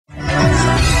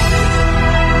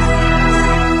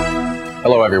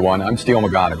Hello everyone, I'm Steele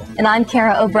McGonigal. And I'm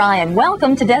Kara O'Brien.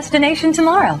 Welcome to Destination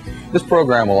Tomorrow. This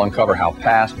program will uncover how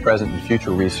past, present, and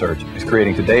future research is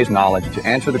creating today's knowledge to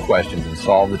answer the questions and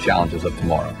solve the challenges of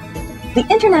tomorrow. The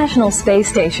International Space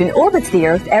Station orbits the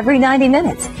Earth every 90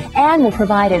 minutes and will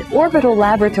provide an orbital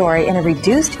laboratory in a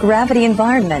reduced gravity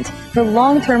environment for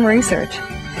long-term research.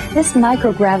 This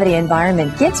microgravity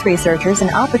environment gives researchers an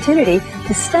opportunity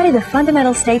to study the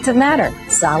fundamental states of matter,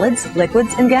 solids,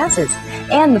 liquids, and gases,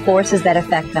 and the forces that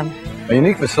affect them. A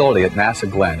unique facility at NASA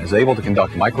Glenn is able to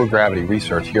conduct microgravity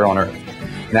research here on Earth.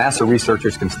 NASA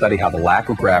researchers can study how the lack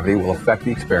of gravity will affect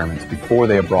the experiments before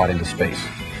they are brought into space.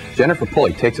 Jennifer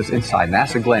Pulley takes us inside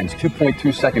NASA Glenn's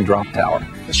 2.2-second drop tower.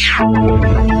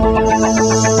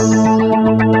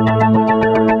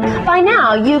 By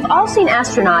now, you've all seen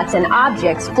astronauts and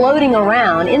objects floating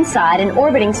around inside an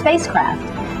orbiting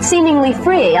spacecraft, seemingly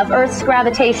free of Earth's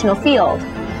gravitational field.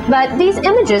 But these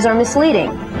images are misleading.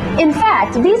 In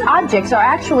fact, these objects are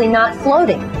actually not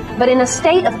floating, but in a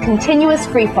state of continuous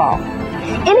freefall.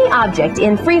 Any object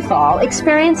in freefall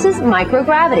experiences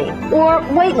microgravity, or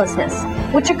weightlessness,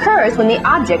 which occurs when the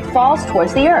object falls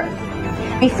towards the Earth.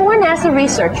 Before NASA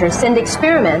researchers send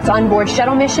experiments on board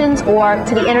shuttle missions or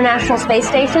to the International Space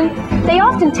Station, they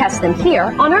often test them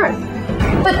here on Earth.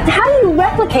 But how do you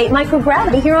replicate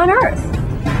microgravity here on Earth?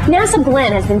 NASA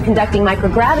Glenn has been conducting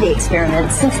microgravity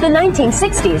experiments since the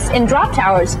 1960s in drop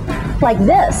towers like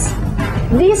this.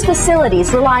 These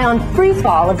facilities rely on free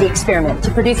fall of the experiment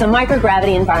to produce a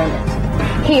microgravity environment.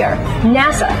 Here,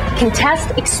 NASA can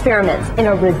test experiments in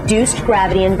a reduced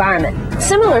gravity environment,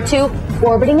 similar to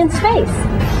orbiting in space.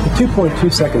 The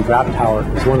 2.2-second drop tower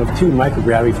is one of two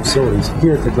microgravity facilities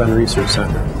here at the Glenn Research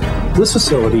Center. This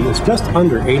facility is just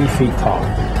under 80 feet tall.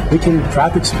 We can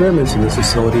drop experiments in this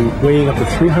facility weighing up to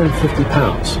 350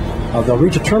 pounds. They'll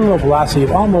reach a terminal velocity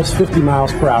of almost 50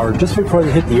 miles per hour just before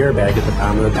they hit the airbag at the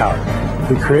bottom of the tower.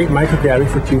 We create microgravity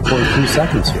for 2.2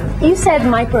 seconds here. You said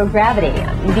microgravity.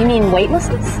 Do you mean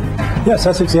weightlessness? Yes,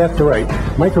 that's exactly right.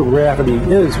 Microgravity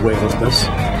is weightlessness.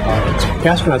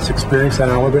 Astronauts experience that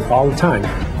on orbit all the time.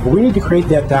 But we need to create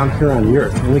that down here on the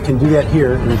Earth, and we can do that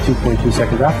here in the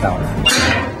 2.2-second drop tower.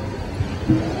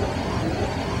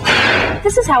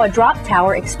 This is how a drop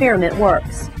tower experiment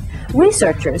works.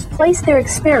 Researchers place their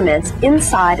experiments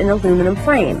inside an aluminum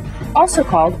frame, also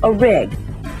called a rig.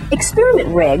 Experiment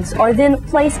rigs are then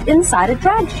placed inside a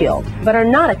drag shield, but are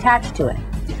not attached to it.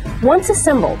 Once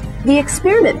assembled, the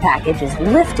experiment package is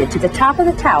lifted to the top of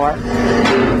the tower,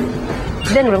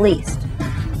 then released.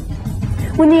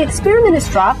 When the experiment is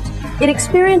dropped, it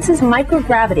experiences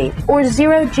microgravity, or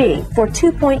zero-G, for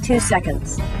 2.2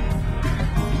 seconds.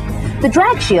 The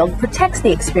drag shield protects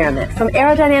the experiment from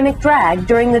aerodynamic drag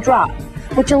during the drop,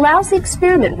 which allows the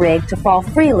experiment rig to fall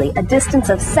freely a distance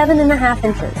of 7.5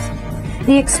 inches.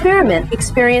 The experiment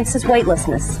experiences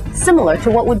weightlessness, similar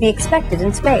to what would be expected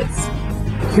in space.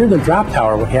 Here in the drop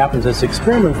tower, what happens is the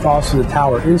experiment falls to the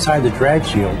tower inside the drag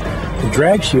shield. The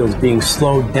drag shield is being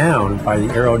slowed down by the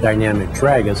aerodynamic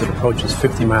drag as it approaches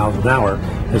 50 miles an hour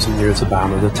as it nears the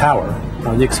bottom of the tower.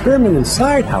 The experiment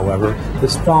inside, however,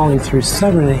 is falling through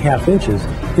 7.5 inches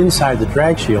inside the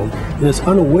drag shield and is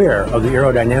unaware of the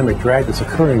aerodynamic drag that's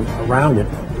occurring around it.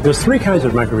 There's three kinds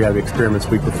of microgravity experiments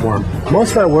we perform.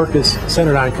 Most of our work is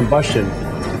centered on combustion.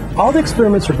 All the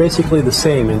experiments are basically the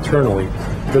same internally.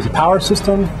 There's a power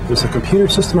system, there's a computer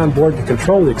system on board to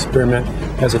control the experiment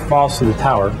as it falls to the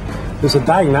tower. There's a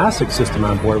diagnostic system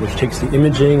on board which takes the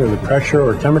imaging or the pressure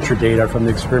or temperature data from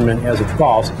the experiment as it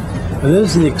falls. And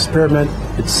this is the experiment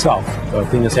itself, the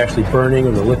thing that's actually burning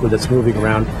or the liquid that's moving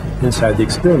around inside the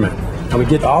experiment. And we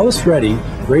get all this ready,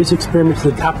 raise the experiment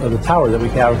to the top of the tower that we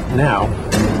have now,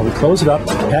 and we close it up,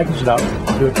 package it up,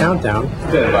 do a countdown.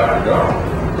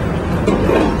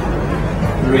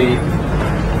 3,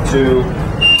 2,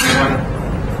 1.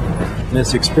 And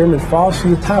as the experiment falls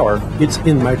from the tower, it's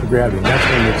in microgravity. That's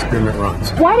when the experiment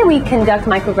runs. Why do we conduct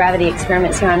microgravity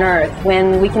experiments here on Earth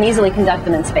when we can easily conduct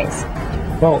them in space?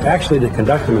 Well, actually, to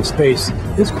conduct them in space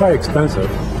is quite expensive.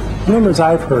 The numbers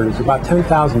I've heard is about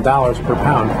 $10,000 per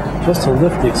pound just to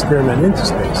lift the experiment into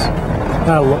space.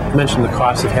 Not to mention the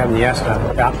cost of having the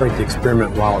astronaut operate the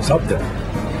experiment while it's up there.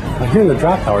 Here in the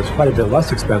drop tower, it's quite a bit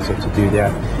less expensive to do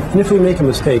that. And if we make a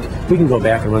mistake, we can go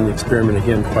back and run the experiment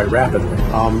again quite rapidly.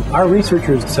 Our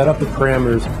researchers set up the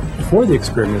parameters for the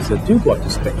experiments that do go up to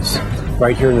space,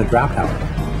 right here in the drop tower.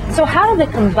 So how do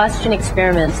the combustion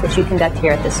experiments that you conduct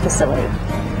here at this facility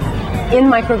in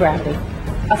microgravity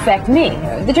affect me,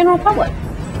 the general public?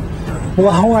 Well,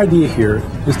 the whole idea here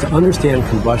is to understand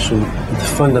combustion at the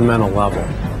fundamental level.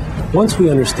 Once we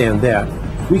understand that,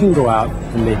 we can go out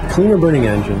and make cleaner burning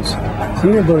engines,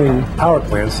 cleaner burning power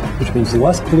plants, which means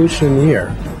less pollution in the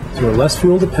air. So we're less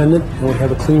fuel dependent and we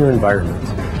have a cleaner environment.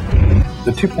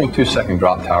 The 2.2-second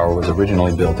drop tower was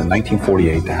originally built in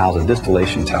 1948 to house a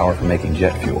distillation tower for making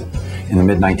jet fuel. In the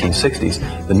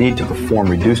mid-1960s, the need to perform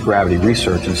reduced gravity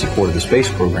research in support of the space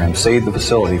program saved the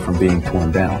facility from being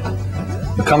torn down.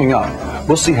 But coming up,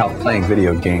 we'll see how playing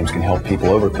video games can help people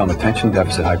overcome attention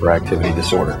deficit hyperactivity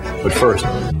disorder. But first,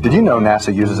 did you know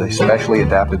NASA uses a specially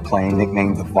adapted plane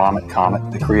nicknamed the Vomit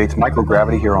Comet that creates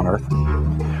microgravity here on Earth?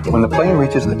 When the plane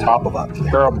reaches the top of a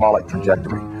parabolic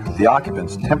trajectory, the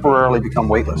occupants temporarily become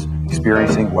weightless,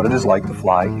 experiencing what it is like to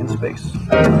fly in space.